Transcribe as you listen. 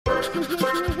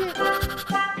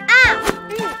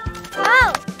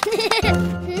Oh!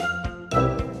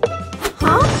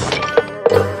 Huh?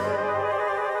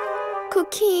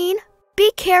 Cuquin,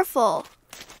 be careful.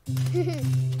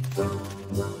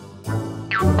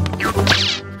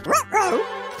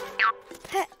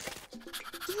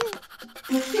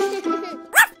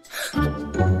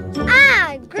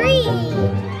 Green!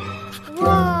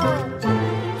 Whoa!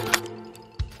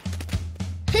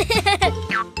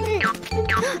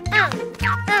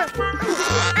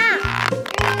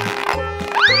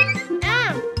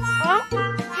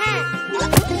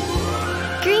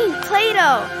 Green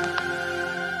Play-Doh.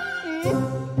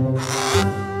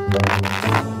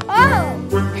 Oh!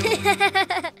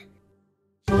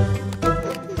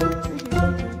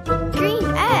 Green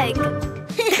egg.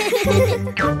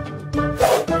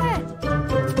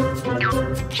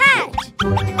 Cat!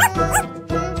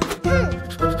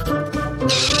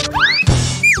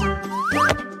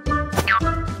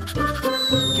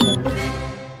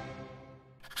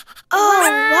 Oh,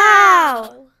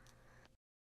 wow!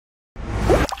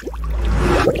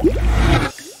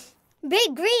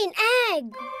 Big green egg!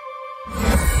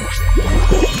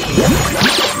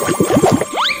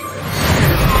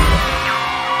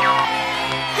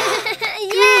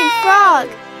 Green frog.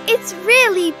 It's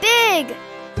really big.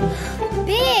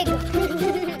 Big!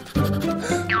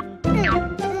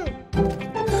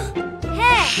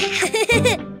 Hey!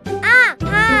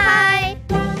 Hi!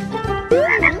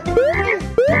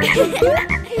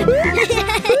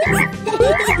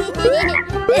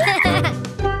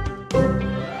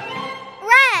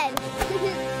 Red!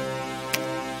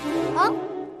 Oh?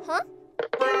 Huh?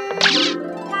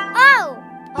 Oh!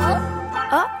 Oh?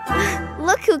 Oh,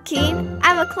 look, Cuquin.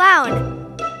 I'm a clown.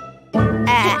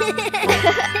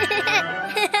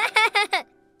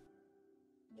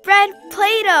 Red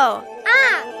Play-Doh.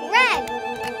 Red!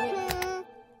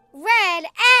 Red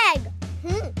egg!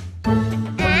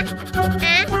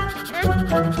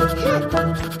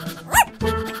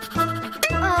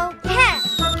 Okay.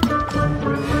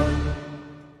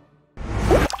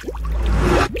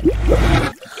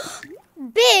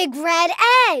 Big red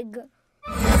egg!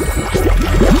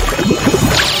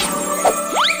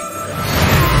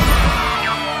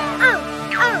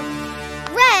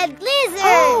 Red lizard!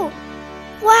 Oh,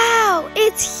 wow,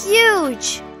 it's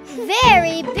huge.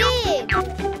 Very big!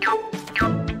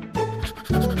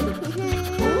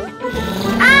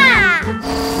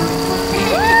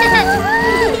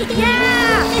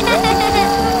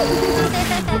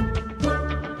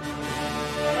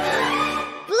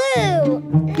 Blue!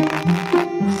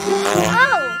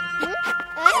 Oh!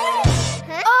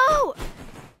 Oh!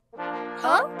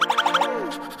 Huh?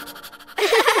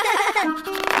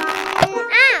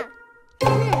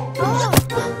 Oh,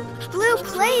 blue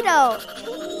Play-Doh.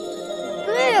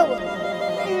 Blue!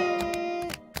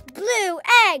 Blue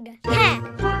egg!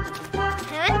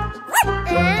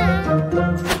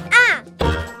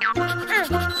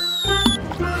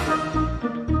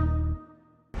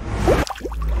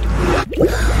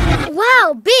 Wow,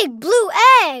 big blue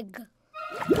egg!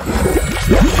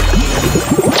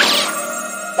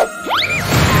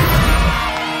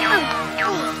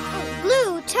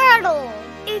 Blue turtle!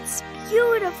 It's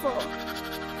beautiful.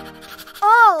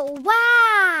 Oh,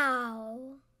 wow!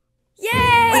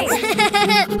 Yay!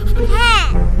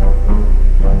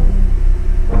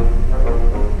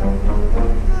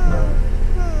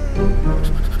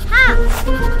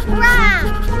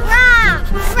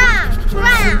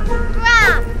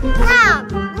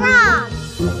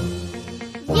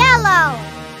 Yellow.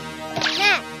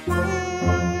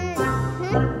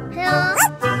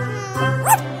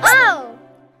 Oh,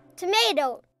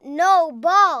 tomato, no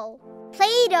ball.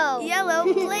 Play-Doh. Yellow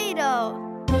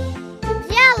Play-Doh.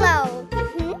 Yellow.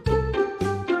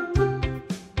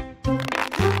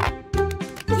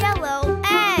 Yellow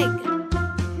egg.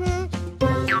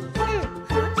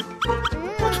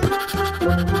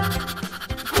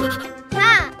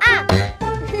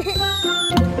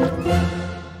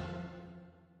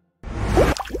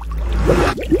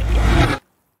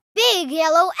 Big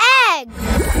yellow egg.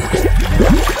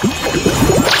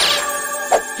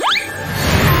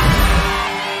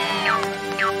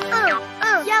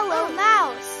 Yellow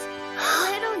mouse.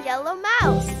 Little yellow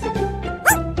mouse.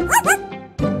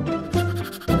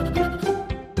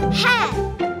 Hat.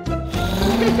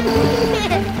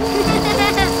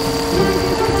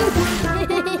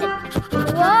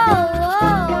 Whoa.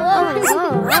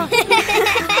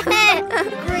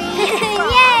 Green frog.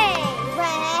 Yay!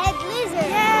 Red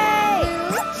lizard. Yay!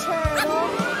 Blue turtle.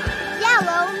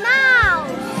 Yellow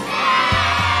mouse.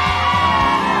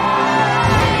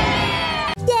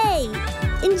 Yay!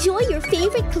 Enjoy your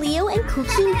favorite Cleo and Cuquín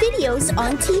Cuquin videos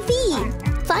on TV.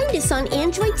 Find us on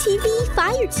Android TV,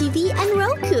 Fire TV, and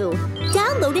Roku.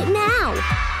 Download it now.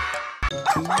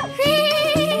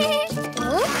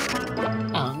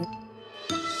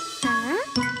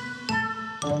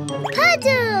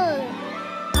 Puddle!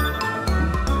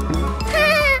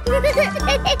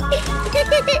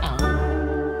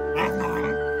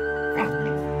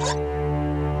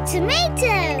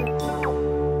 Tomato!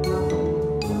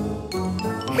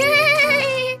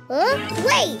 Oh,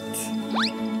 wait!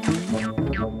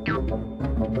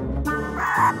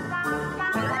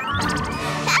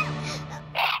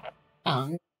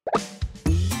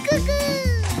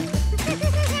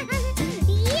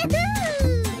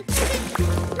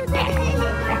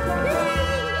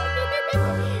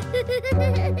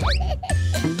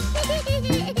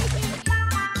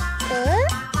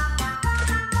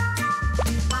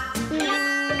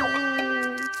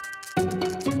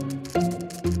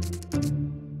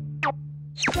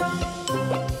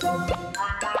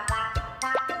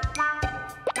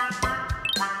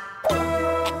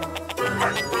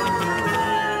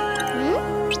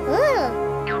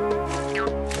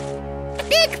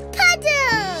 Big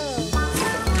puddle!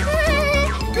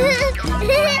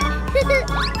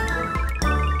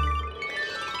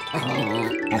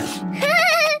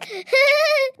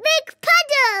 Big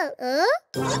puddle!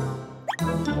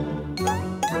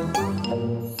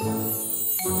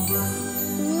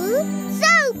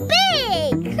 So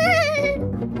big!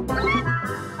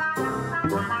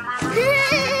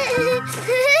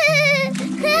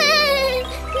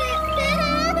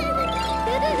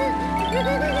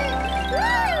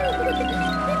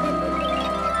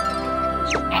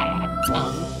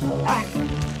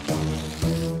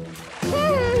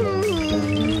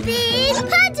 Big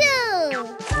puddle!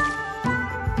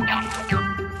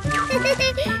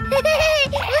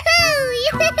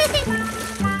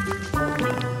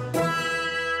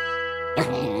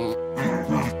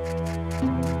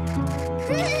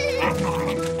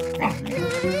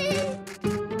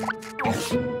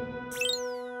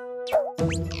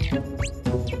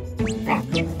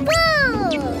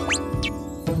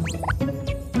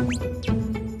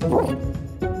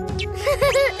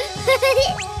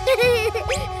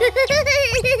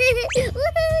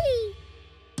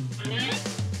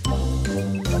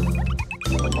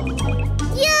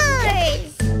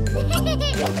 Yours!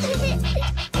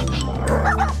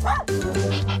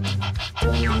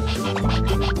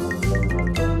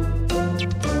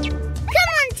 Come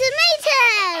on, tomato!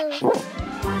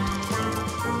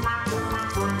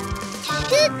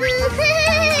 Cuckoo!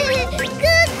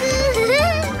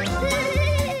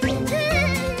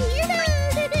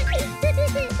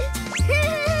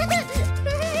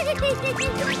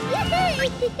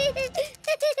 Cuckoo!